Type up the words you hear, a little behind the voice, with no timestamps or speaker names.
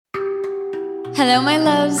Hello, my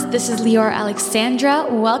loves. This is Lior Alexandra.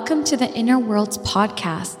 Welcome to the Inner Worlds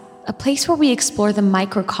podcast, a place where we explore the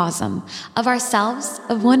microcosm of ourselves,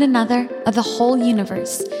 of one another, of the whole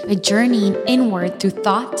universe, by journeying inward through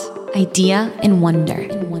thought, idea, and wonder.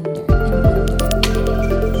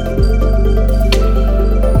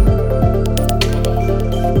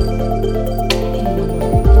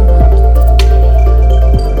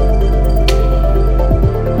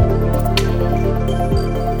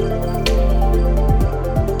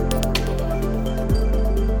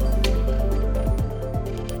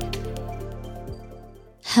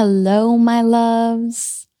 Hello, my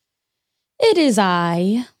loves. It is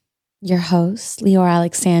I, your host, Lior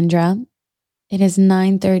Alexandra. It is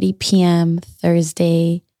 9:30 p.m.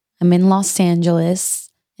 Thursday. I'm in Los Angeles,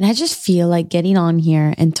 and I just feel like getting on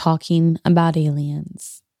here and talking about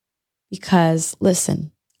aliens. Because,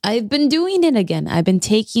 listen, I've been doing it again. I've been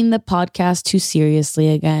taking the podcast too seriously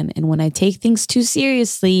again. And when I take things too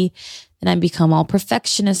seriously, then I become all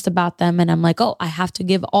perfectionist about them. And I'm like, oh, I have to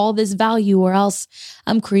give all this value or else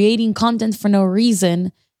I'm creating content for no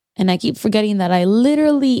reason. And I keep forgetting that I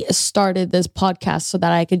literally started this podcast so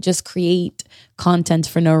that I could just create content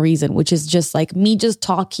for no reason, which is just like me just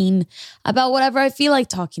talking about whatever I feel like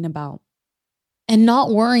talking about and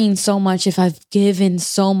not worrying so much if I've given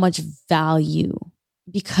so much value.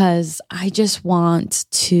 Because I just want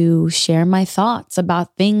to share my thoughts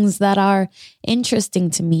about things that are interesting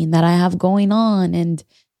to me and that I have going on and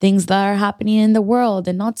things that are happening in the world,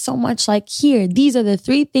 and not so much like, here, these are the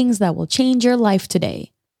 3 things that will change your life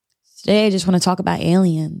today. Today, I just want to talk about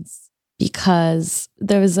aliens because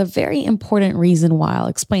there is a very important reason why. I'll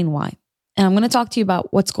explain why. And I'm going to talk to you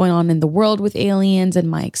about what's going on in the world with aliens and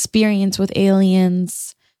my experience with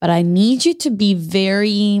aliens. But I need you to be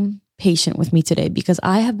very patient with me today because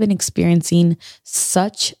I have been experiencing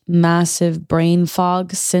such massive brain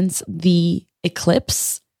fog since the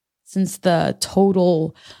eclipse, since the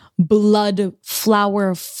total blood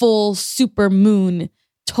flower full super moon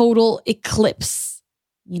total eclipse,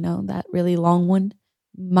 you know, that really long one.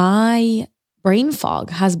 My brain fog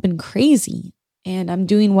has been crazy and I'm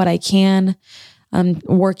doing what I can. I'm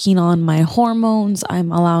working on my hormones.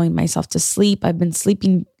 I'm allowing myself to sleep. I've been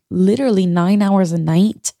sleeping literally 9 hours a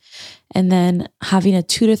night, and then having a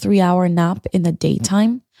 2 to 3 hour nap in the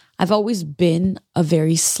daytime. I've always been a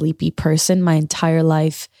very sleepy person my entire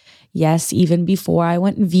life. Yes, even before I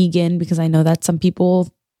went vegan, because I know that some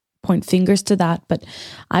people point fingers to that, but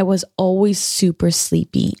I was always super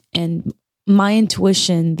sleepy. And my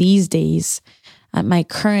intuition these days at my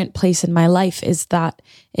current place in my life is that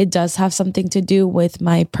it does have something to do with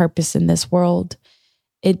my purpose in this world.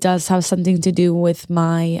 It does have something to do with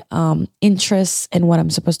my interests and what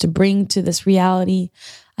I'm supposed to bring to this reality.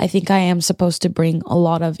 I think I am supposed to bring a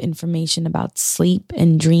lot of information about sleep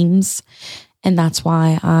and dreams. And that's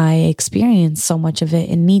why I experience so much of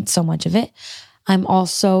it and need so much of it. I'm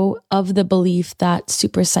also of the belief that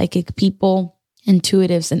super psychic people,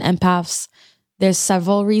 intuitives and empaths, there's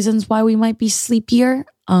several reasons why we might be sleepier.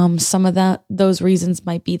 Some of those reasons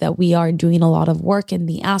might be that we are doing a lot of work in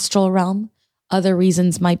the astral realm. Other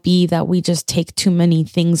reasons might be that we just take too many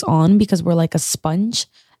things on because we're like a sponge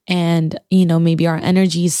and, you know, maybe our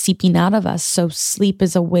energy is seeping out of us. So sleep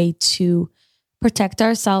is a way to protect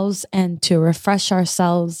ourselves and to refresh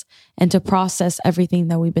ourselves and to process everything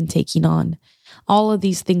that we've been taking on. All of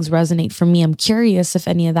these things resonate for me. I'm curious if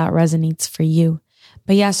any of that resonates for you.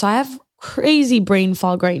 But yeah, so I have crazy brain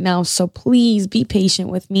fog right now. So please be patient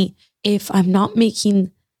with me if I'm not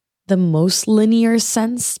making the most linear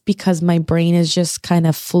sense because my brain is just kind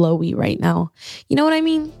of flowy right now. You know what I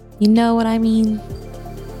mean? You know what I mean?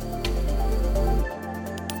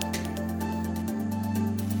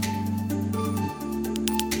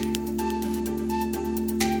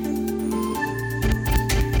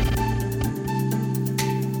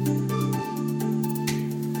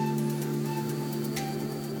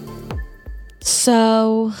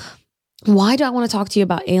 So, why do I want to talk to you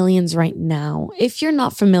about aliens right now? If you're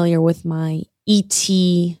not familiar with my ET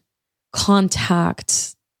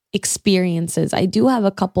contact experiences, I do have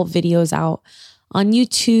a couple videos out on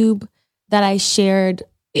YouTube that I shared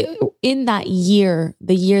in that year,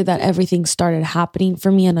 the year that everything started happening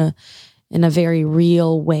for me in a very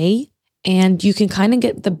real way. And you can kind of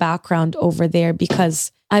get the background over there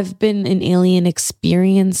because I've been an alien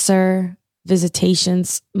experiencer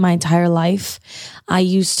visitations my entire life. I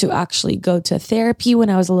used to actually go to therapy when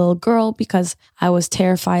I was a little girl because I was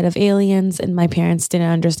terrified of aliens and my parents didn't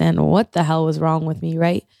understand what the hell was wrong with me,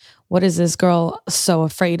 right? What is this girl so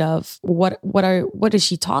afraid of? What is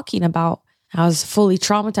she talking about? I was fully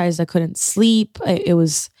traumatized. I couldn't sleep. It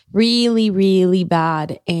was really, really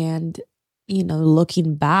bad. And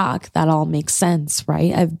looking back, that all makes sense,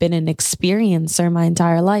 right? I've been an experiencer my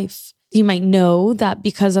entire life. You might know that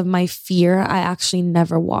because of my fear, I actually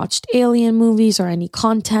never watched alien movies or any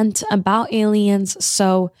content about aliens.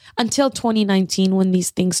 So until 2019, when these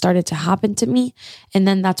things started to happen to me, and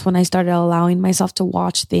then that's when I started allowing myself to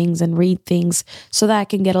watch things and read things so that I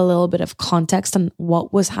can get a little bit of context on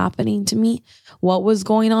what was happening to me, what was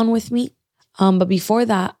going on with me. But before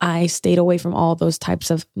that, I stayed away from all those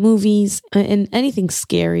types of movies and anything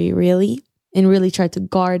scary, really, and really tried to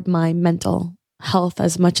guard my mental health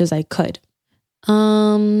as much as I could.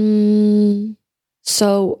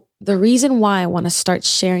 So the reason why I want to start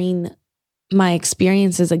sharing my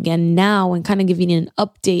experiences again now and kind of giving you an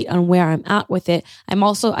update on where I'm at with it.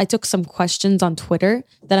 I took some questions on Twitter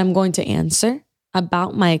that I'm going to answer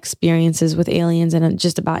about my experiences with aliens and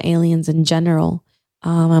just about aliens in general.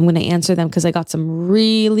 I'm going to answer them because I got some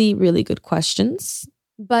really, really good questions.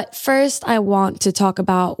 But first, I want to talk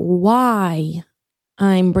about why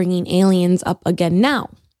I'm bringing aliens up again now.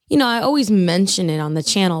 I always mention it on the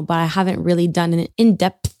channel, but I haven't really done an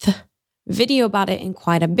in-depth video about it in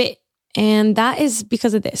quite a bit. And that is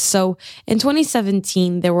because of this. So in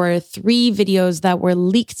 2017, there were 3 videos that were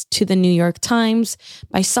leaked to the New York Times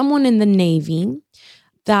by someone in the Navy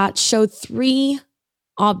that showed 3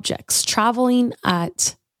 objects traveling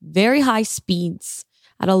at very high speeds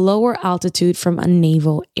at a lower altitude from a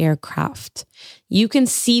naval aircraft. You can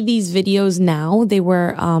see these videos now. They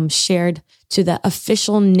were shared to the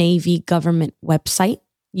official Navy government website.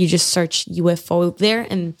 You just search UFO there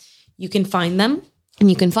and you can find them,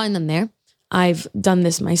 and you can find them there. I've done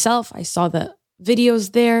this myself. I saw the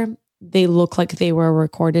videos there. They look like they were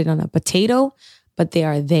recorded on a potato, but they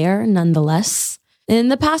are there nonetheless. In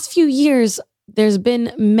the past few years, there's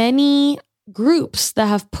been many groups that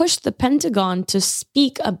have pushed the Pentagon to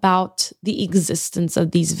speak about the existence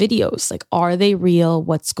of these videos. Like, are they real?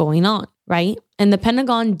 What's going on? Right? And the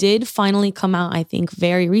Pentagon did finally come out, I think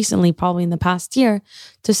very recently, probably in the past year,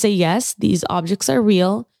 to say, yes, these objects are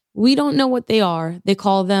real. We don't know what they are. They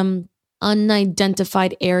call them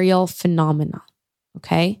unidentified aerial phenomena.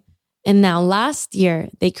 Okay. And now last year,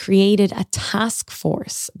 they created a task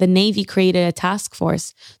force. The Navy created a task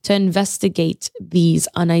force to investigate these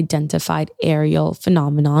unidentified aerial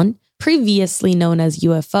phenomenon, previously known as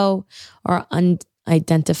UFO or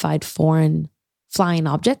unidentified foreign flying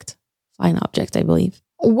object, I believe.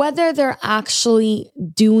 Whether they're actually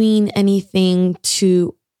doing anything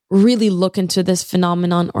to really look into this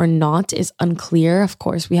phenomenon or not is unclear. Of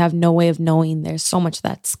course, we have no way of knowing. There's so much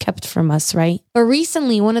that's kept from us, right? But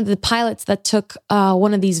recently, one of the pilots that took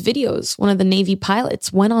one of these videos, one of the Navy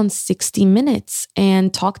pilots, went on 60 Minutes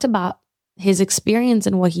and talked about his experience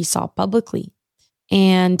and what he saw publicly.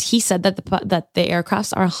 And he said that the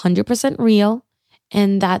aircrafts are 100% real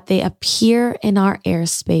and that they appear in our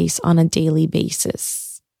airspace on a daily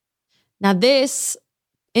basis. Now, this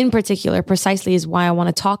in particular, precisely is why I want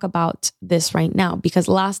to talk about this right now, because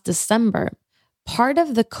last December, part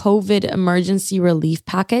of the COVID emergency relief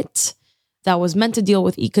packet that was meant to deal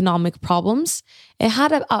with economic problems, it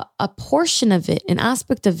had a portion of it, an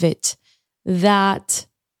aspect of it that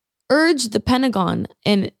urged the Pentagon,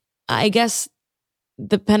 and I guess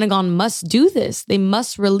the Pentagon must do this. They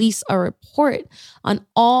must release a report on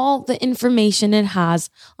all the information it has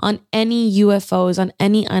on any UFOs, on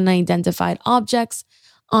any unidentified objects,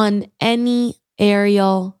 on any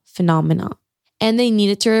aerial phenomena. And they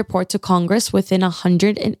needed to report to Congress within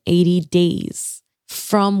 180 days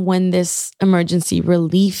from when this emergency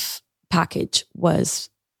relief package was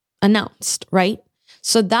announced, right?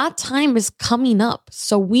 So that time is coming up.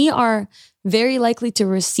 So we are very likely to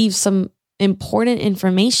receive some important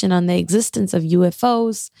information on the existence of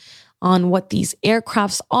UFOs, on what these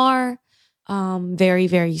aircrafts are, very,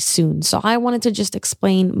 very soon. So I wanted to just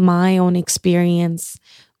explain my own experience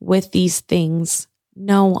with these things.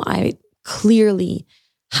 No, I clearly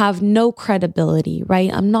have no credibility,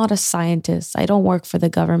 right? I'm not a scientist. I don't work for the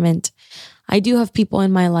government. I do have people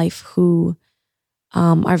in my life who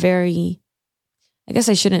are very, I guess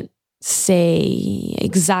I shouldn't say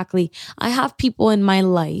exactly. I have people in my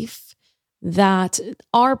life that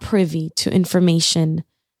are privy to information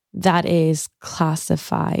that is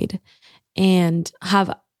classified and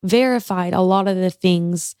have verified a lot of the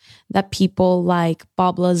things that people like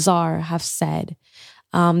Bob Lazar have said,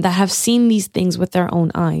 that have seen these things with their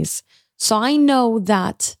own eyes. So I know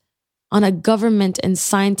that on a government and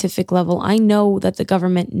scientific level, I know that the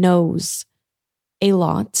government knows a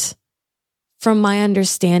lot. From my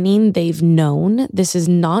understanding, they've known. This is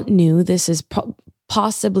not new. This is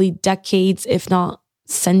possibly decades, if not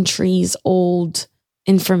centuries old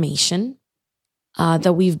information.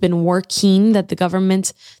 that we've been working, that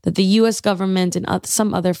the US government and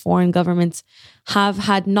some other foreign governments have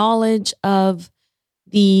had knowledge of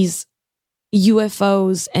these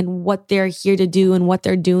UFOs and what they're here to do and what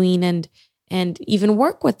they're doing, and even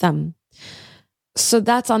work with them. So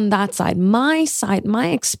that's on that side. My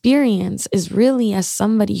experience is really as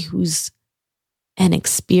somebody who's an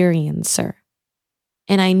experiencer.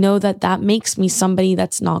 And I know that makes me somebody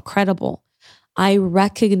that's not credible. I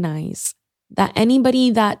recognize that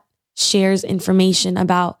anybody that shares information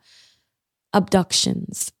about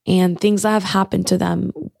abductions and things that have happened to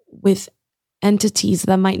them with entities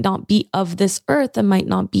that might not be of this earth, that might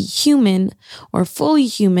not be human or fully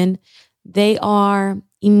human, they are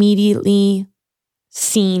immediately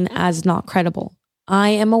seen as not credible. I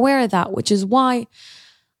am aware of that, which is why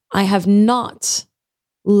I have not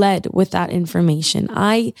led with that information.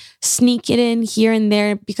 I sneak it in here and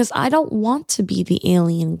there because I don't want to be the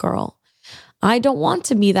alien girl. I don't want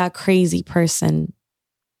to be that crazy person.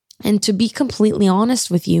 And to be completely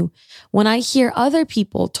honest with you, when I hear other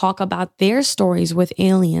people talk about their stories with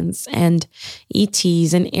aliens and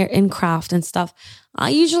ETs and craft and stuff,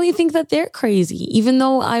 I usually think that they're crazy. Even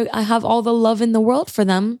though I have all the love in the world for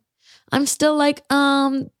them, I'm still like,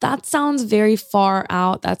 that sounds very far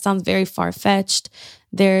out. That sounds very far-fetched.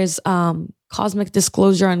 There's Cosmic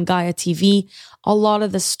Disclosure on Gaia TV. A lot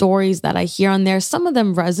of the stories that I hear on there, some of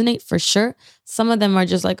them resonate for sure. Some of them are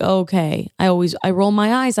just like, okay, I roll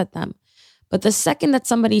my eyes at them. But the second that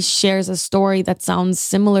somebody shares a story that sounds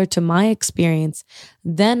similar to my experience,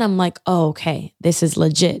 then I'm like, oh, okay, this is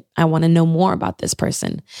legit. I want to know more about this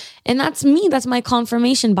person. And that's me. That's my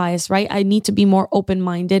confirmation bias, right? I need to be more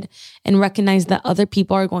open-minded and recognize that other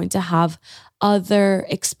people are going to have other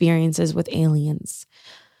experiences with aliens.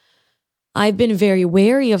 I've been very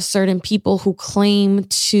wary of certain people who claim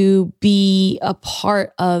to be a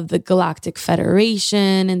part of the Galactic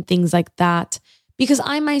Federation and things like that, because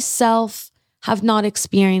I myself have not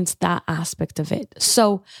experienced that aspect of it.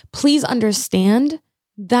 So please understand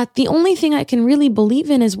that the only thing I can really believe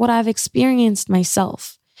in is what I've experienced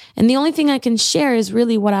myself. And the only thing I can share is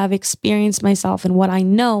really what I've experienced myself and what I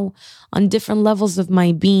know on different levels of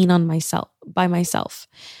my being by myself.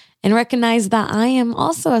 And recognize that I am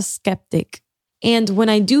also a skeptic. And when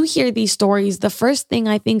I do hear these stories, the first thing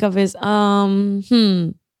I think of is, are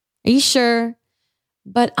you sure?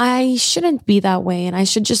 But I shouldn't be that way. And I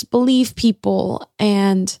should just believe people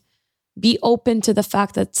and be open to the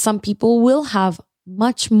fact that some people will have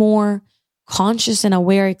much more conscious and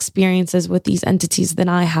aware experiences with these entities than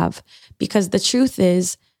I have. Because the truth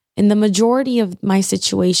is, in the majority of my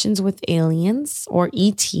situations with aliens or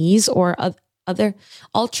ETs or other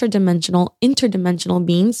interdimensional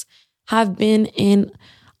beings have been in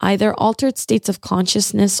either altered states of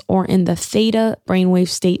consciousness or in the theta brainwave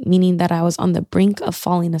state, meaning that I was on the brink of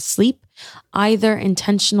falling asleep, either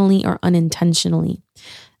intentionally or unintentionally.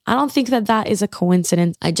 I don't think that is a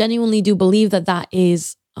coincidence. I genuinely do believe that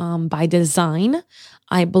is by design.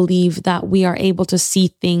 I believe that we are able to see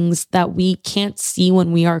things that we can't see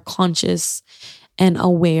when we are conscious and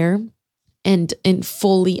aware and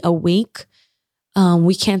fully awake.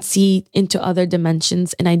 We can't see into other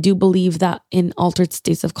dimensions. And I do believe that in altered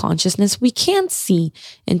states of consciousness, we can see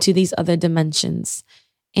into these other dimensions.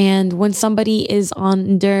 And when somebody is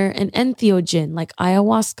under an entheogen, like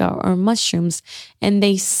ayahuasca or mushrooms, and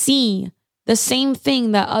they see the same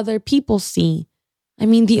thing that other people see, I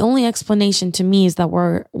mean, the only explanation to me is that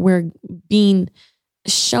we're being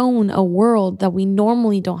shown a world that we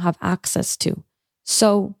normally don't have access to.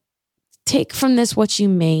 So take from this what you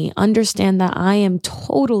may. Understand that I am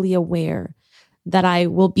totally aware that I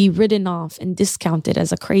will be written off and discounted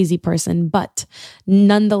as a crazy person. But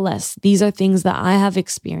nonetheless, these are things that I have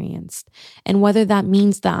experienced. And whether that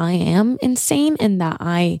means that I am insane and that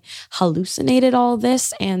I hallucinated all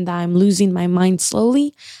this and that I'm losing my mind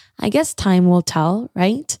slowly, I guess time will tell,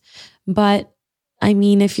 right? But I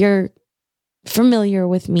mean, if you're familiar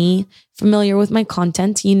with me, familiar with my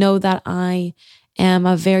content, you know that I am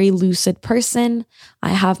a very lucid person. I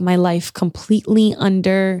have my life completely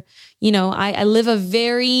under, I live a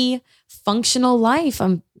very functional life.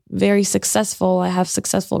 I'm very successful. I have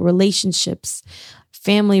successful relationships,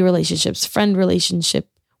 family relationships, friend relationship,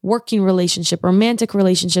 working relationship, romantic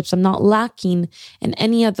relationships. I'm not lacking in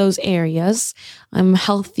any of those areas. I'm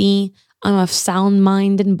healthy. I'm of sound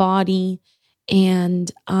mind and body.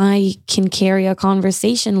 And I can carry a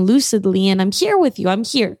conversation lucidly. And I'm here with you. I'm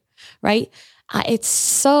here, right? It's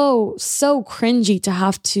so cringy to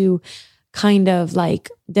have to kind of like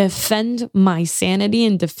defend my sanity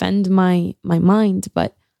and defend my mind.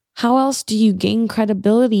 But how else do you gain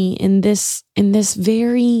credibility in this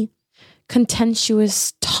very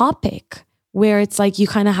contentious topic where it's like you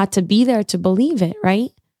kind of had to be there to believe it,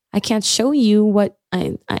 right? I can't show you what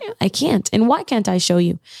I can't. And why can't I show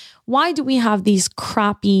you? Why do we have these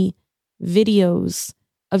crappy videos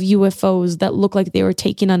of UFOs that look like they were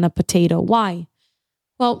taken on a potato? Why?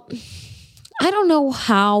 Well, I don't know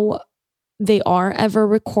how they are ever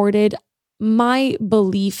recorded. My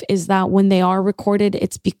belief is that when they are recorded,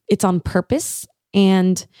 it's on purpose.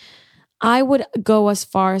 And I would go as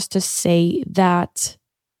far as to say that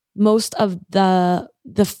most of the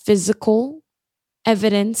physical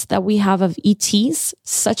evidence that we have of ETs,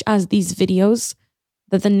 such as these videos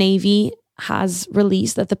that the Navy has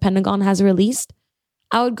released, that the Pentagon has released,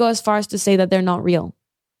 I would go as far as to say that they're not real,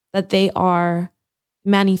 that they are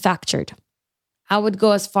manufactured. I would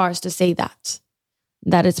go as far as to say that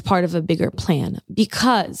it's part of a bigger plan,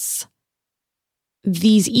 because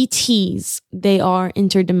these ETs, they are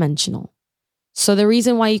interdimensional. So the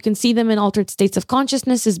reason why you can see them in altered states of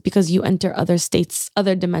consciousness is because you enter other states,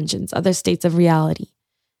 other dimensions, other states of reality.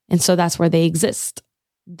 And so that's where they exist.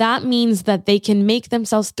 That means that they can make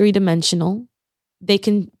themselves three-dimensional. They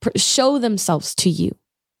can show themselves to you,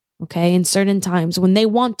 okay, in certain times when they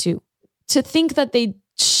want to. To think that they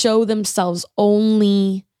show themselves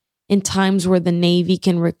only in times where the Navy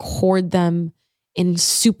can record them in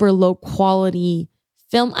super low quality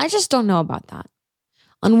film, I just don't know about that.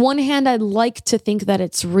 On one hand, I'd like to think that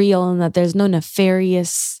it's real and that there's no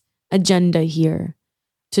nefarious agenda here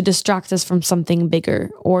to distract us from something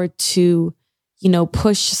bigger, or to,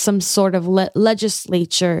 push some sort of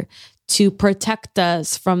legislature to protect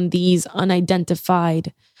us from these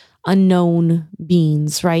unidentified, unknown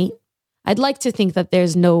beings, right? I'd like to think that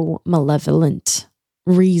there's no malevolent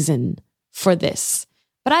reason for this,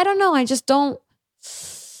 but I don't know. I just don't.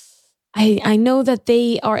 I know that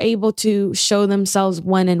they are able to show themselves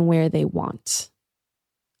when and where they want.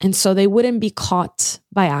 And so they wouldn't be caught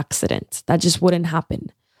by accident. That just wouldn't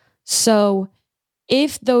happen. So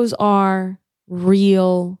if those are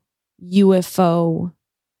real UFO,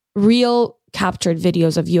 real captured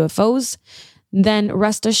videos of UFOs, then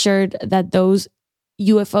rest assured that those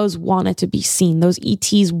UFOs wanted to be seen. Those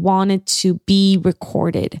ETs wanted to be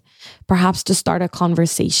recorded, perhaps to start a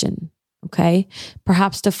conversation. Okay,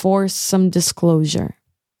 perhaps to force some disclosure.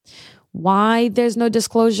 Why there's no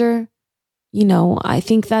disclosure? I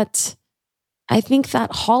think that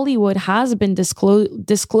Hollywood has been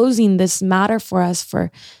disclosing this matter for us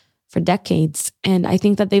for decades. And I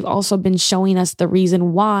think that they've also been showing us the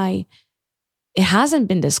reason why it hasn't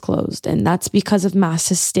been disclosed. And that's because of mass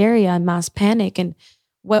hysteria and mass panic, and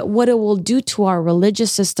what it will do to our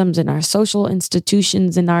religious systems and our social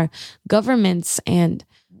institutions and our governments. And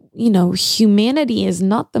humanity is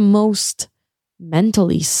not the most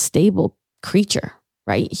mentally stable creature,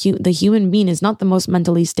 right? The human being is not the most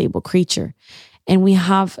mentally stable creature. And we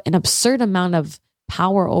have an absurd amount of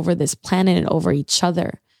power over this planet and over each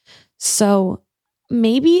other. So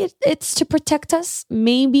maybe it's to protect us.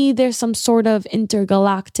 Maybe there's some sort of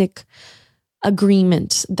intergalactic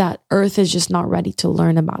agreement that Earth is just not ready to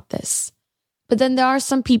learn about this. But then there are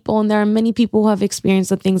some people, and there are many people who have experienced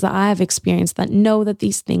the things that I have experienced, that know that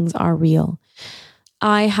these things are real.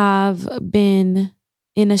 I have been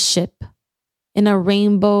in a ship, in a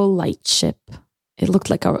rainbow light ship. It looked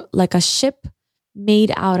like a ship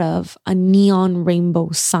made out of a neon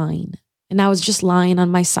rainbow sign. And I was just lying on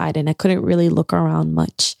my side and I couldn't really look around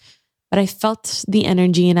much. But I felt the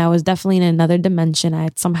energy, and I was definitely in another dimension. I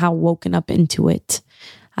had somehow woken up into it.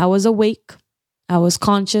 I was awake. I was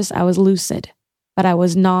conscious. I was lucid. But I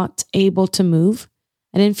was not able to move.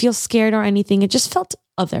 I didn't feel scared or anything. It just felt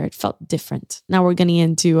other. It felt different. Now we're getting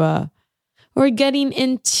into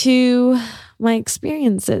my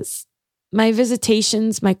experiences. My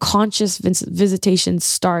visitations, my conscious visitations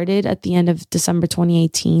started at the end of December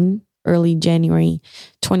 2018, early January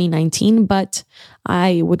 2019. But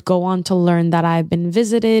I would go on to learn that I've been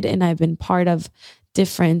visited and I've been part of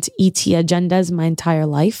different ET agendas my entire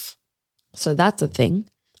life. So that's a thing.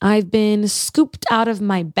 I've been scooped out of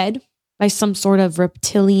my bed by some sort of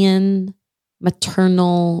reptilian,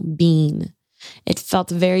 maternal being. It felt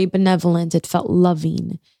very benevolent. It felt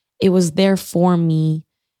loving. It was there for me.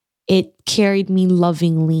 It carried me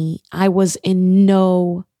lovingly. I was in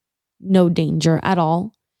no danger at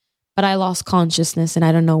all, but I lost consciousness and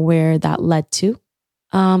I don't know where that led to.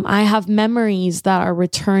 I have memories that are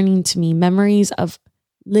returning to me, memories of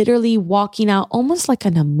literally walking out almost like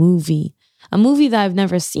in a movie that I've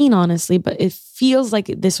never seen, honestly, but it feels like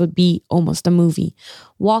this would be almost a movie.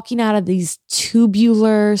 Walking out of these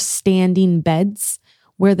tubular standing beds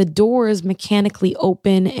where the doors mechanically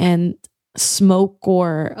open and smoke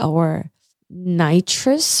or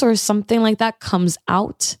nitrous or something like that comes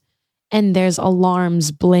out and there's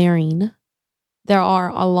alarms blaring. There are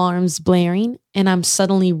alarms blaring and I'm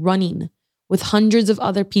suddenly running with hundreds of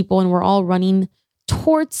other people and we're all running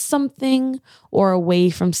towards something or away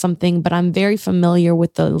from something, but I'm very familiar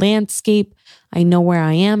with the landscape. I know where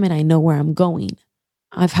I am and I know where I'm going.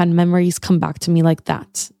 I've had memories come back to me like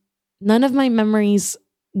that. None of my memories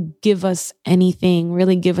give us anything,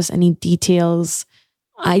 really give us any details.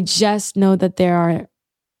 I just know that there are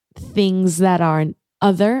things that are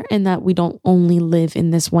other and that we don't only live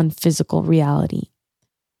in this one physical reality.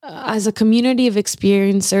 As a community of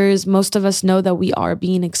experiencers, most of us know that we are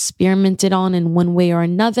being experimented on in one way or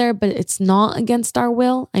another, but it's not against our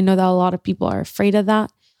will. I know that a lot of people are afraid of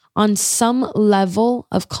that. On some level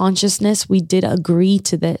of consciousness, we did agree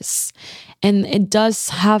to this. And it does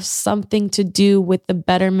have something to do with the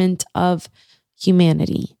betterment of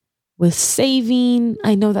humanity. With saving,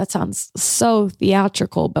 I know that sounds so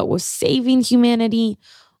theatrical, but with saving humanity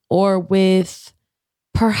or with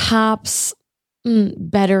perhaps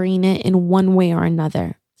bettering it in one way or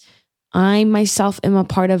another. I myself am a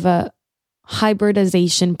part of a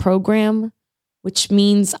hybridization program, which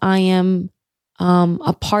means I am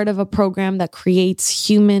a part of a program that creates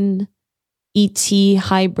human ET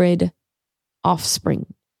hybrid offspring.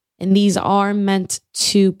 And these are meant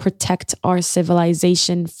to protect our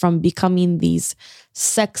civilization from becoming these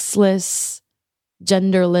sexless,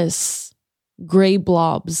 genderless, gray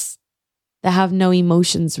blobs that have no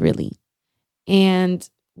emotions really. And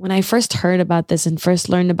when I first heard about this and first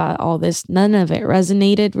learned about all this, none of it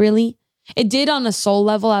resonated really. It did on a soul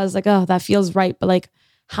level. I was like, oh, that feels right. But like,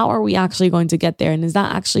 how are we actually going to get there? And is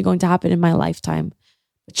that actually going to happen in my lifetime?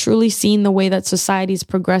 But truly seeing the way that society is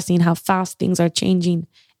progressing, how fast things are changing,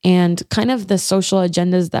 and kind of the social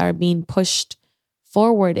agendas that are being pushed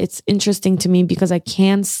forward, it's interesting to me because I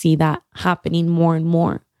can see that happening more and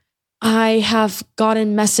more. I have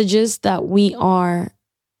gotten messages that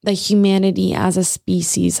that humanity as a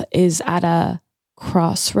species is at a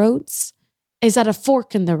crossroads, is at a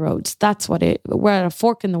fork in the roads. That's what we're at a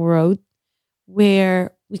fork in the road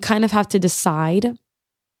where we kind of have to decide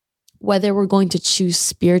whether we're going to choose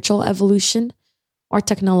spiritual evolution or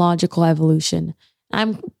technological evolution.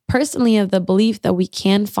 I'm personally of the belief that we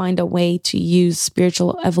can find a way to use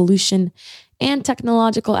spiritual evolution and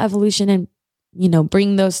technological evolution and,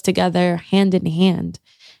 bring those together hand in hand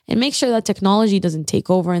and make sure that technology doesn't take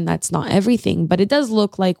over and that's not everything. But it does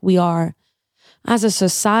look like we are, as a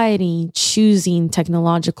society, choosing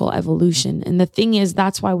technological evolution. And the thing is,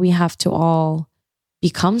 that's why we have to all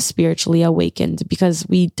become spiritually awakened, because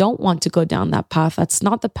we don't want to go down that path. That's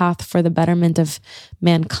not the path for the betterment of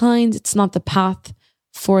mankind. It's not the path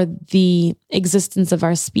for the existence of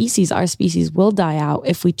our species. Our species will die out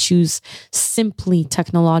if we choose simply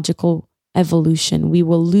technological evolution. We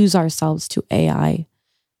will lose ourselves to AI.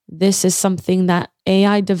 This is something that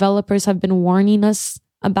AI developers have been warning us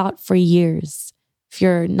about for years. If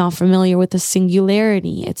you're not familiar with the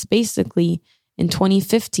singularity, it's basically in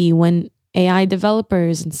 2050 when AI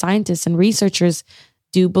developers and scientists and researchers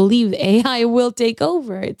do believe AI will take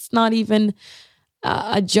over. It's not even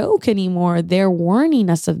a joke anymore. They're warning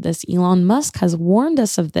us of this. Elon Musk has warned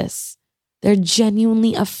us of this. They're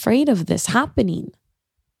genuinely afraid of this happening.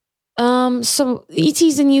 So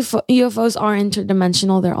ETs and UFOs are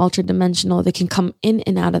interdimensional. They're ultradimensional. They can come in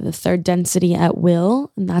and out of the third density at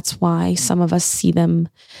will. And that's why some of us see them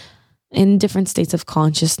in different states of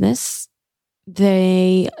consciousness.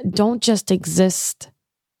 They don't just exist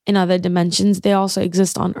in other dimensions. They also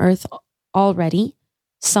exist on Earth already.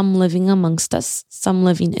 Some living amongst us, some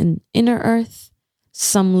living in inner Earth,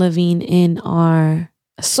 some living in our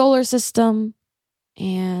solar system.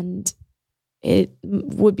 And it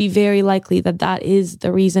would be very likely that that is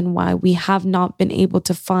the reason why we have not been able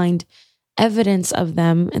to find evidence of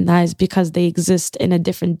them. And that is because they exist in a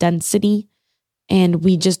different density and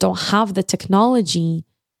we just don't have the technology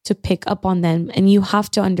to pick up on them. And you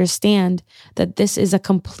have to understand that this is a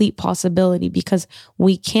complete possibility because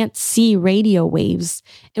we can't see radio waves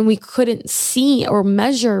and we couldn't see or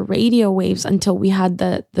measure radio waves until we had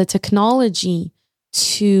the technology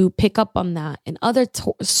to pick up on that and other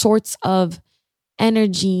sorts of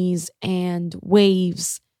energies and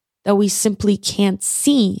waves that we simply can't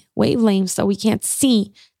see, wavelengths that we can't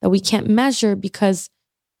see, that we can't measure because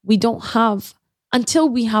we don't have, until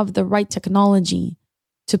we have the right technology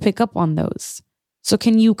to pick up on those. So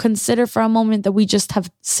can you consider for a moment that we just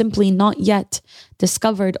have simply not yet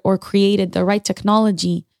discovered or created the right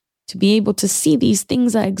technology to be able to see these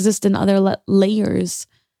things that exist in other layers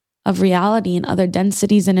of reality, in other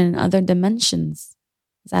densities and in other dimensions?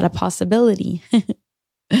 Is that a possibility?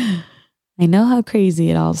 I I know how crazy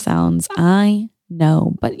it all sounds. I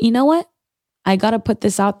know. But you know what? I got to put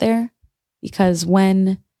this out there because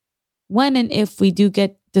when and if we do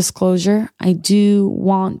get disclosure, I do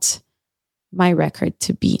want my record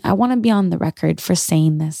to be, I want to be on the record for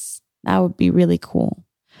saying this. That would be really cool.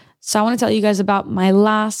 So I want to tell you guys about my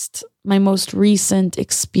most recent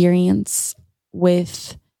experience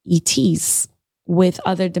with ETs, with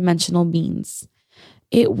other dimensional beings.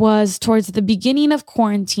 It was towards the beginning of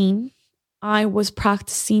quarantine. I was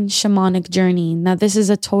practicing shamanic journeying. Now, this is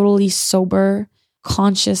a totally sober,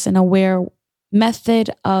 conscious, and aware method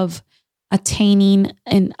of attaining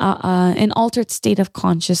an altered state of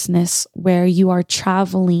consciousness where you are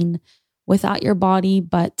traveling without your body,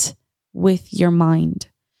 but with your mind.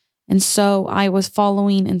 And so I was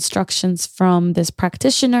following instructions from this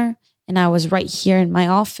practitioner, and I was right here in my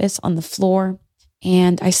office on the floor.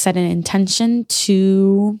 And I set an intention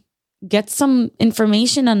to get some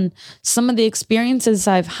information on some of the experiences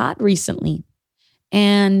I've had recently.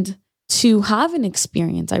 And to have an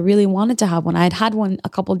experience, I really wanted to have one. I had one a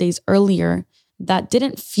couple of days earlier that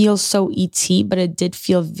didn't feel so ET, but it did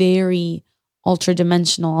feel very ultra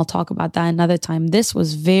dimensional. I'll talk about that another time. This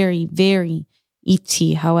was very, very ET.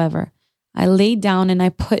 However, I laid down and I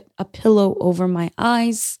put a pillow over my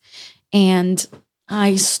eyes and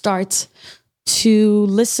I start to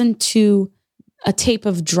listen to a tape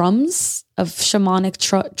of drums, of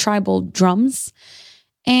shamanic tribal drums.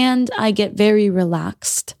 And I get very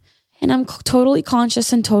relaxed and I'm totally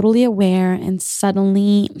conscious and totally aware. And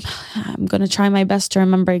suddenly I'm going to try my best to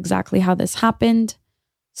remember exactly how this happened.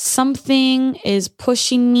 Something is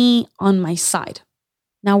pushing me on my side.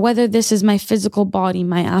 Now, whether this is my physical body,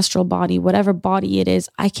 my astral body, whatever body it is,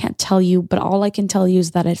 I can't tell you, but all I can tell you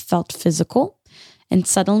is that it felt physical. And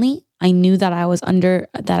suddenly I knew that I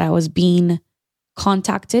was being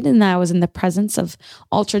contacted and that I was in the presence of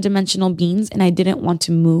ultra dimensional beings and I didn't want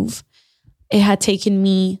to move. It had taken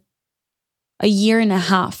me a year and a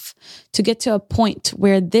half to get to a point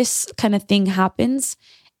where this kind of thing happens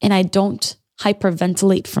and I don't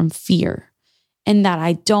hyperventilate from fear and that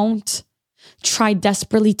I don't try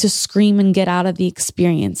desperately to scream and get out of the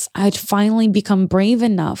experience. I'd finally become brave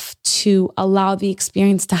enough to allow the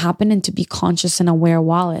experience to happen and to be conscious and aware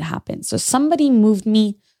while it happened. So somebody moved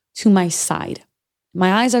me to my side.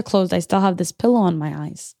 My eyes are closed. I still have this pillow on my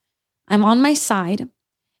eyes. I'm on my side.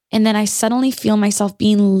 And then I suddenly feel myself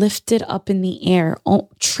being lifted up in the air,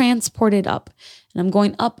 transported up. And I'm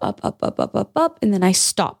going up, up, up, up, up, up, up. And then I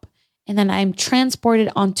stop. And then I'm transported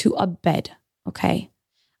onto a bed. Okay.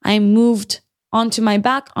 I moved onto my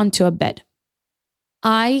back onto a bed.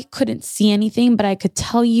 I couldn't see anything, but I could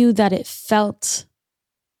tell you that it felt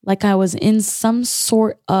like I was in some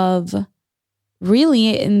sort of,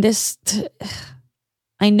 really in this,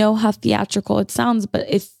 I know how theatrical it sounds, but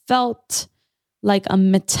it felt like a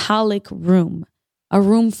metallic room, a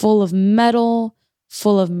room full of metal,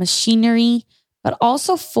 full of machinery, but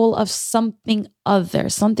also full of something other,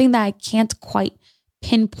 something that I can't quite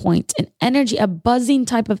pinpoint, an energy, a buzzing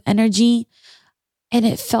type of energy. And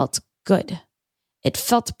it felt good. It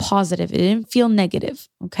felt positive. It didn't feel negative.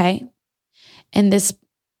 Okay. And this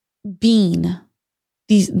being,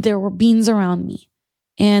 there were beings around me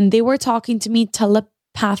and they were talking to me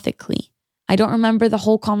telepathically. I don't remember the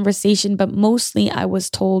whole conversation, but mostly I was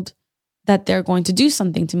told that they're going to do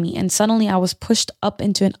something to me. And suddenly I was pushed up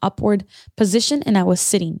into an upward position and I was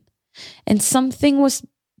sitting and something was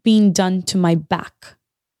being done to my back.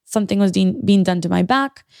 Something was being done to my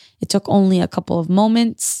back. It took only a couple of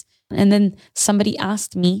moments. And then somebody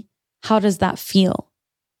asked me, how does that feel?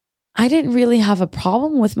 I didn't really have a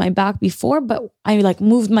problem with my back before, but I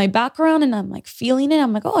moved my back around and I'm feeling it.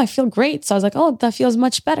 I'm oh, I feel great. So I was oh, that feels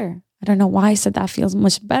much better. I don't know why I said that feels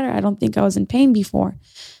much better. I don't think I was in pain before,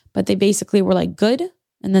 but they basically were good.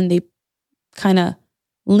 And then they kind of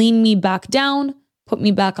leaned me back down, put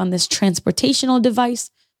me back on this transportational device,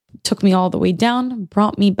 took me all the way down,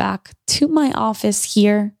 brought me back to my office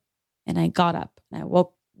here. And I got up and I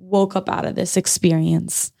woke up out of this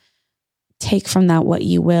experience. Take from that what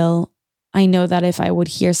you will. I know that if I would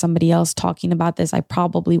hear somebody else talking about this, I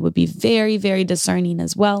probably would be very, very discerning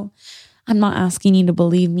as well. I'm not asking you to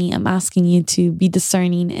believe me. I'm asking you to be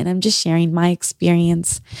discerning and I'm just sharing my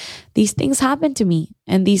experience. These things happen to me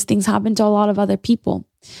and these things happen to a lot of other people.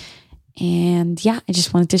 And yeah, I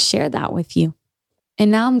just wanted to share that with you. And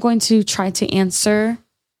now I'm going to try to answer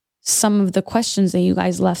some of the questions that you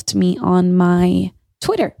guys left me on my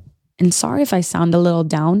Twitter. And sorry if I sound a little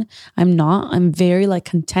down. I'm not. I'm very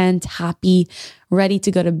content, happy, ready to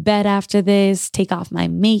go to bed after this, take off my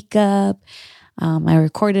makeup. I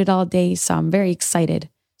recorded all day, so I'm very excited.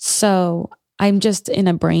 So I'm just in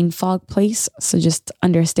a brain fog place. So just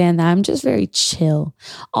understand that I'm just very chill.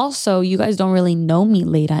 Also, you guys don't really know me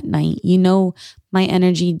late at night. You know my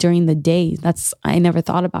energy during the day. I never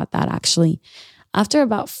thought about that actually. After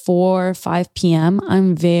about 4 or 5 p.m.,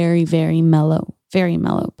 I'm very, very mellow,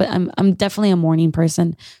 but I'm definitely a morning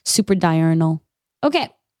person, super diurnal. Okay,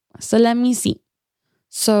 so let me see.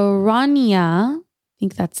 So Rania, I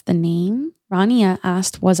think that's the name. Rania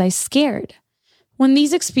asked, was I scared? When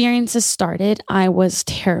these experiences started, I was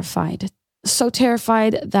terrified. So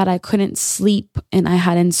terrified that I couldn't sleep and I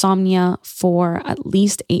had insomnia for at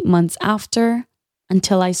least 8 months after,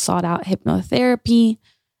 until I sought out hypnotherapy,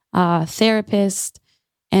 therapist,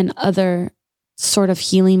 and other sort of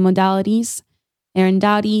healing modalities. Aaron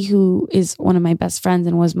Dowdy, who is one of my best friends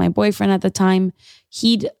and was my boyfriend at the time,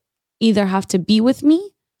 he'd either have to be with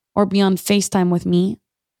me or be on FaceTime with me,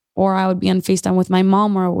 or I would be on FaceTime with my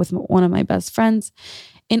mom or with one of my best friends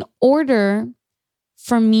in order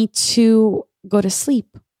for me to go to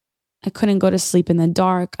sleep. I couldn't go to sleep in the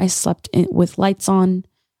dark. I slept with lights on.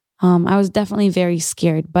 I was definitely very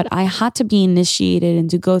scared, but I had to be initiated and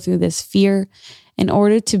to go through this fear in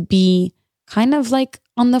order to be kind of like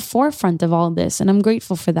on the forefront of all this. And I'm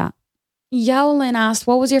grateful for that. Yaolin asked,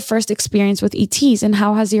 what was your first experience with ETs and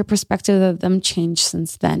how has your perspective of them changed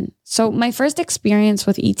since then? So my first experience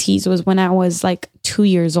with ETs was when I was like 2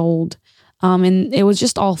 years old. And it was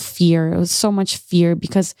just all fear. It was so much fear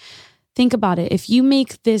because think about it. If you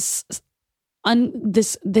make this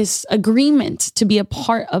agreement to be a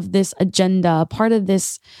part of this agenda, a part of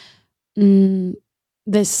this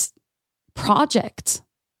project,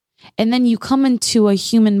 and then you come into a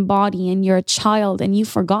human body and you're a child and you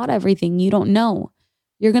forgot everything, you don't know,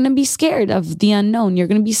 you're going to be scared of the unknown. You're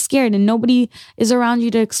going to be scared and nobody is around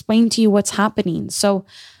you to explain to you what's happening. So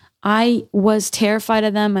I was terrified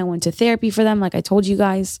of them. I went to therapy for them, like I told you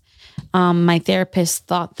guys. My therapist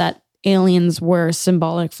thought that aliens were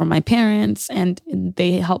symbolic for my parents and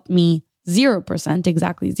they helped me 0%,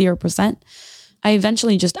 exactly 0%. I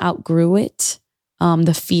eventually just outgrew it,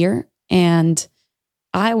 the fear, and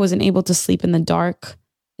I wasn't able to sleep in the dark.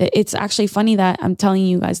 It's actually funny that I'm telling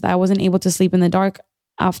you guys that I wasn't able to sleep in the dark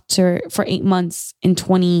for 8 months in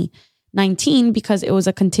 2019 because it was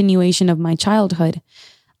a continuation of my childhood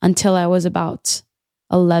until I was about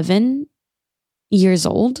 11 years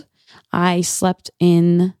old. I slept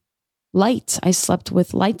in light. I slept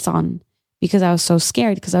with lights on because I was so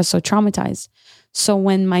scared, because I was so traumatized. So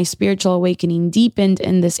when my spiritual awakening deepened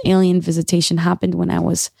and this alien visitation happened when I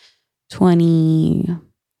was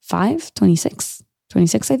 26, I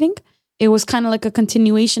think. It was kind of like a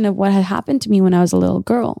continuation of what had happened to me when I was a little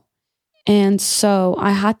girl. And so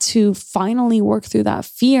I had to finally work through that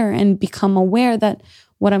fear and become aware that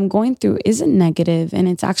what I'm going through isn't negative and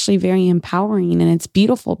it's actually very empowering and it's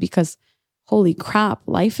beautiful because holy crap,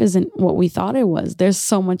 life isn't what we thought it was. There's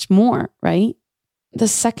so much more, right? The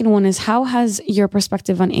second one is, how has your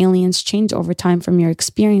perspective on aliens changed over time from your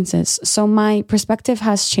experiences? So my perspective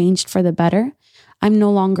has changed for the better. I'm no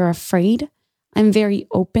longer afraid. I'm very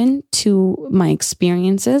open to my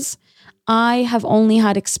experiences. I have only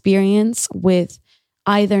had experience with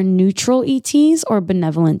either neutral ETs or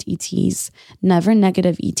benevolent ETs, never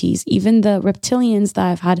negative ETs. Even the reptilians that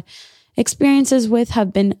I've had experiences with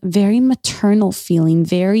have been very maternal feeling,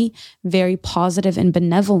 very, very positive and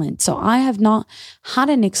benevolent. So I have not had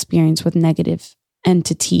an experience with negative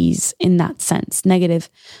entities in that sense, negative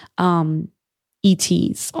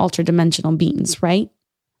ETs, ultra-dimensional beings, right?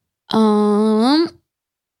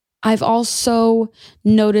 I've also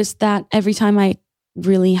noticed that every time I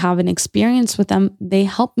really have an experience with them, they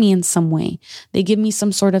help me in some way. They give me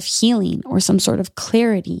some sort of healing or some sort of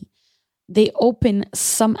clarity. They open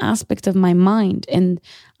some aspect of my mind and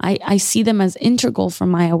I see them as integral for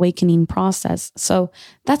my awakening process. So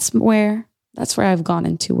that's where I've gone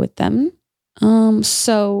into with them.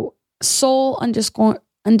 So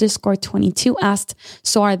soul_22 asked,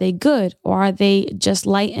 so are they good or are they just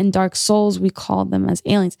light and dark souls? We call them as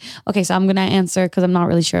aliens. Okay, so I'm going to answer because I'm not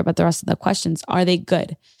really sure about the rest of the questions. Are they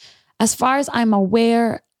good? As far as I'm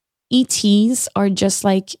aware, ETs are just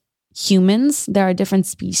like humans. There are different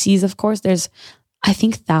species, of course. There's, I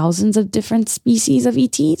think, thousands of different species of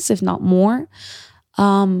ETs, if not more.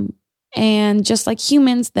 And just like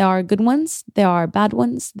humans, there are good ones, there are bad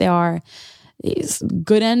ones, there are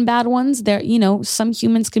good and bad ones. There, some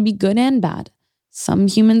humans can be good and bad. Some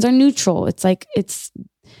humans are neutral. It's like, it's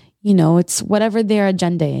whatever their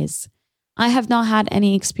agenda is. I have not had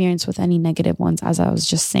any experience with any negative ones, as I was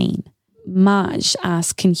just saying. Maj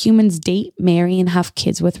asks, can humans date, marry, and have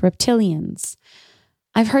kids with reptilians?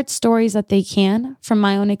 I've heard stories that they can. From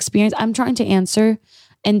my own experience, I'm trying to answer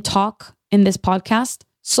and talk in this podcast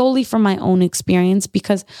solely from my own experience,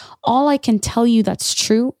 because all I can tell you that's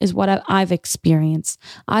true is what I've experienced.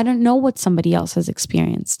 I don't know what somebody else has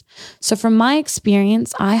experienced. So from my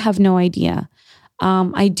experience, I have no idea.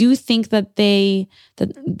 I do think that the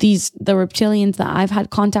reptilians that I've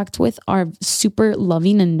had contact with are super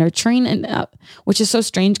loving and nurturing, and which is so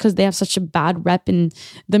strange because they have such a bad rep in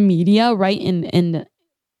the media, right? And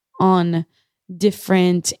on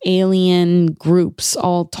different alien groups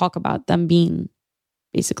all talk about them being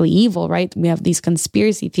basically evil, right? We have these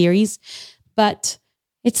conspiracy theories, but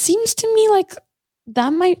it seems to me like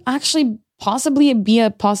that might actually possibly be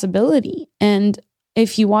a possibility. And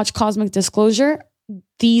if you watch Cosmic Disclosure,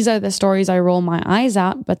 these are the stories I roll my eyes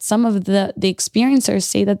at, but some of the experiencers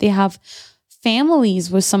say that they have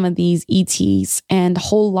families with some of these ETs and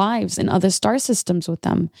whole lives in other star systems with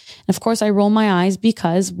them. And of course, I roll my eyes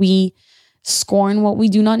because we scorn what we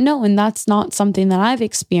do not know. And that's not something that I've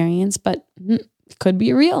experienced, but it could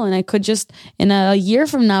be real. And I could just in a year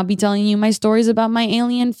from now be telling you my stories about my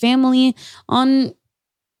alien family on,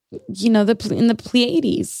 in the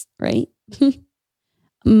Pleiades, right?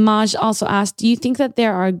 Maj also asked, do you think that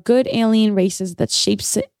there are good alien races that shape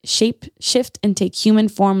shift and take human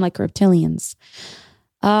form like reptilians?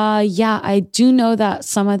 Yeah, I do know that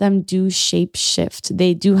some of them do shape shift.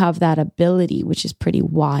 They do have that ability, which is pretty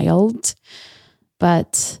wild.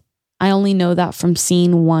 But I only know that from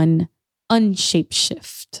seeing one unshape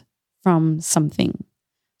shift from something.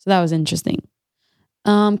 So that was interesting.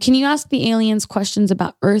 Can you ask the aliens questions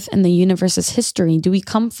about Earth and the universe's history? Do we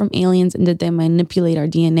come from aliens and did they manipulate our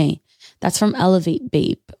DNA? That's from Elevate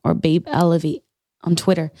Babe or Babe Elevate on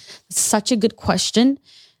Twitter. It's such a good question.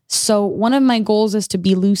 So one of my goals is to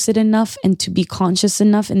be lucid enough and to be conscious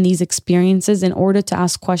enough in these experiences in order to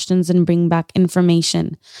ask questions and bring back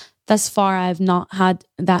information. Thus far, I have not had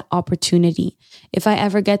that opportunity. If I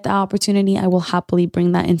ever get the opportunity, I will happily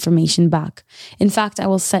bring that information back. In fact, I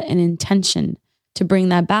will set an intention to bring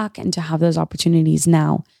that back and to have those opportunities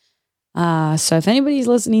now. So if anybody's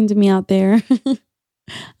listening to me out there,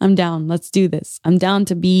 I'm down. Let's do this. I'm down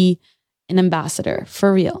to be an ambassador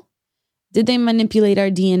for real. Did they manipulate our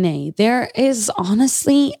DNA? There is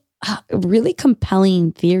honestly really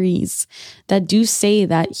compelling theories that do say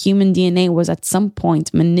that human DNA was at some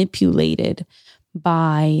point manipulated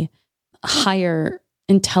by higher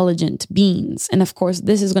intelligent beings. And of course,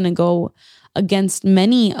 this is going to go against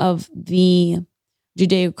many of the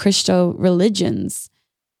Judeo-Christian religions.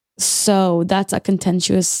 So that's a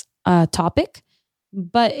contentious topic,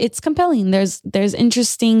 but it's compelling. There's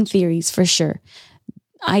interesting theories for sure.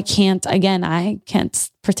 I can't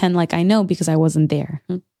pretend like I know because I wasn't there.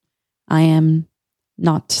 I am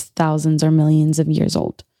not thousands or millions of years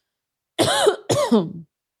old.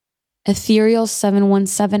 Ethereal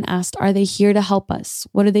 717 asked, are they here to help us?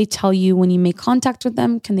 What do they tell you when you make contact with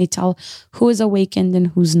them? Can they tell who is awakened and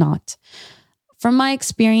who's not? From my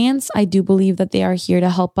experience, I do believe that they are here to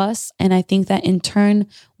help us. And I think that in turn,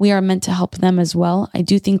 we are meant to help them as well. I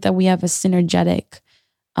do think that we have a synergetic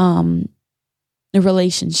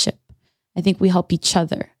relationship. I think we help each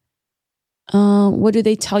other. What do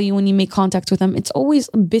they tell you when you make contact with them? It's always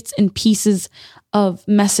bits and pieces of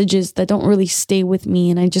messages that don't really stay with me.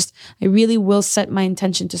 And I really will set my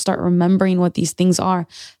intention to start remembering what these things are.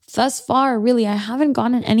 Thus far, really, I haven't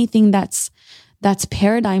gotten anything that's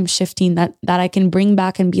paradigm shifting that I can bring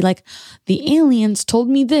back and be like, the aliens told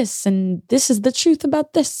me this, and this is the truth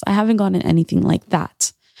about this. I haven't gotten anything like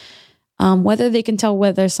that. Whether they can tell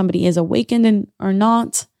whether somebody is awakened or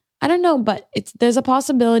not, I don't know, but there's a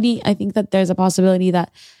possibility. I think that there's a possibility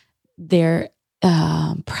that their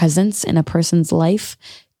presence in a person's life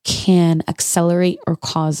can accelerate or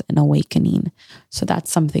cause an awakening. So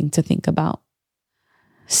that's something to think about.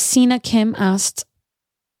 Sina Kim asked,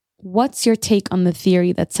 what's your take on the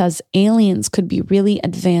theory that says aliens could be really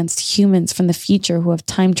advanced humans from the future who have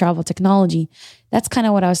time travel technology? That's kind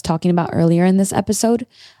of what I was talking about earlier in this episode.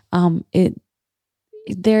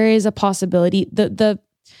 There is a possibility.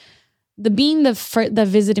 The being that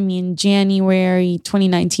visited me in January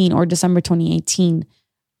 2019 or December 2018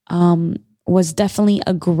 was definitely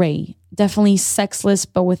a gray, definitely sexless,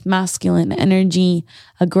 but with masculine energy,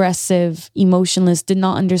 aggressive, emotionless, did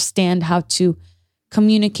not understand how to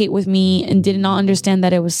communicate with me and did not understand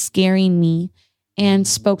that it was scaring me and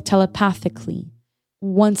spoke telepathically.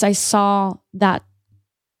 Once I saw that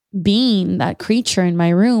being, that creature in my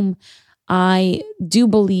room, I do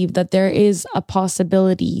believe that there is a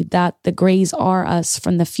possibility that the Greys are us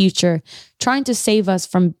from the future, trying to save us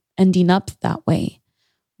from ending up that way,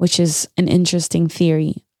 which is an interesting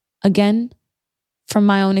theory. Again, from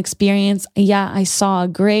my own experience, yeah, I saw a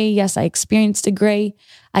gray. Yes, I experienced a gray.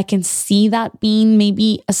 I can see that being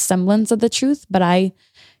maybe a semblance of the truth, but I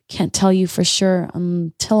can't tell you for sure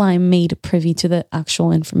until I'm made privy to the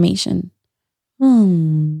actual information.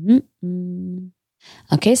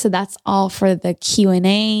 Okay, so that's all for the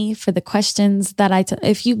Q&A, for the questions that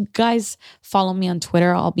if you guys follow me on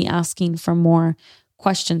Twitter, I'll be asking for more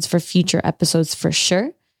questions for future episodes for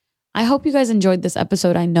sure. I hope you guys enjoyed this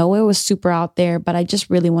episode. I know it was super out there, but I just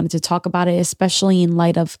really wanted to talk about it, especially in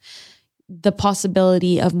light of the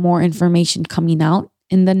possibility of more information coming out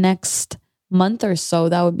in the next month or so.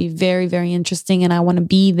 That would be very, very interesting. And I want to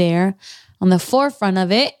be there on the forefront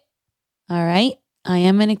of it. All right. I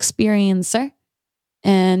am an experiencer,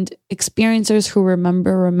 and experiencers who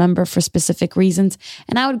remember for specific reasons.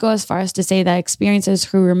 And I would go as far as to say that experiencers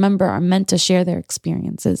who remember are meant to share their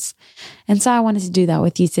experiences. And so I wanted to do that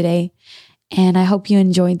with you today. And I hope you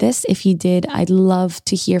enjoyed this. If you did, I'd love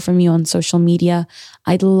to hear from you on social media.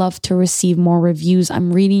 I'd love to receive more reviews.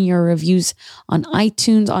 I'm reading your reviews on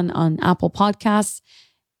iTunes, on Apple Podcasts.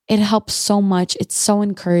 It helps so much. It's so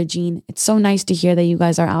encouraging. It's so nice to hear that you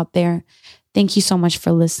guys are out there. Thank you so much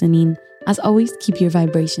for listening. As always, keep your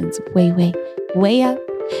vibrations way, way, way up.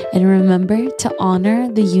 And remember to honor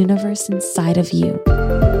the universe inside of you.